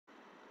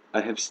I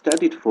have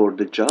studied for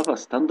the Java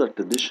Standard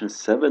Edition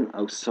 7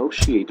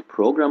 Associate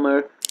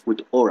Programmer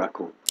with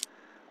Oracle.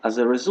 As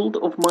a result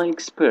of my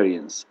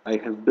experience, I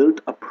have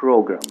built a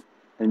program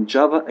and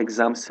Java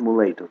Exam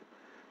Simulator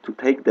to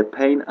take the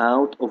pain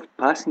out of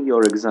passing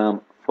your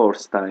exam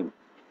first time.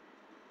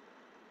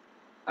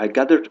 I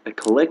gathered a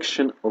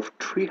collection of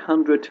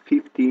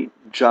 350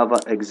 Java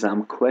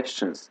exam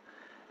questions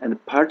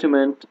and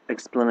pertinent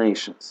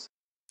explanations.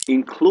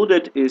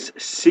 Included is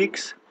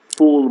 6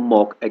 full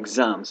mock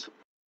exams.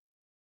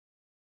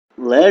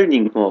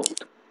 Learning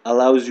mode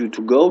allows you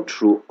to go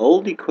through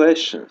all the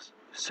questions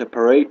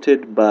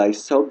separated by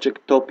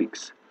subject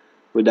topics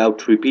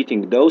without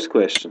repeating those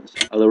questions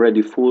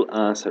already full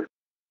answered.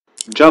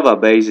 Java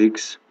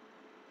basics,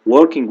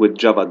 working with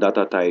Java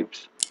data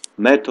types,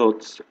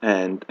 methods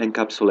and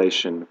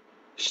encapsulation,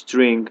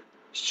 string,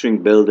 string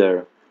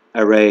builder,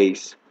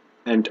 arrays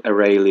and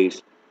array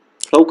list,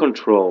 flow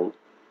control,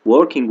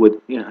 working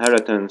with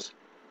inheritance,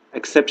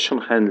 exception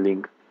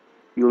handling.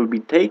 You will be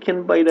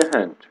taken by the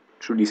hand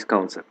through these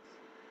concepts,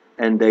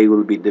 and they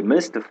will be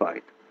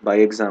demystified by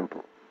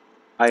example.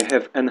 I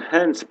have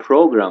enhanced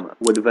program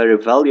with very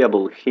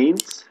valuable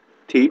hints,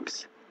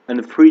 tips,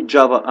 and free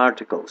Java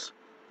articles.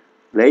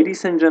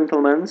 Ladies and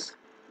gentlemen,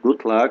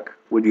 good luck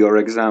with your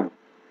exam.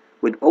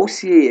 With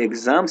OCA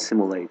Exam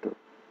Simulator,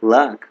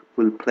 luck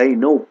will play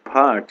no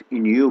part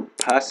in you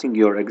passing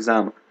your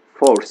exam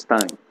first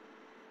time.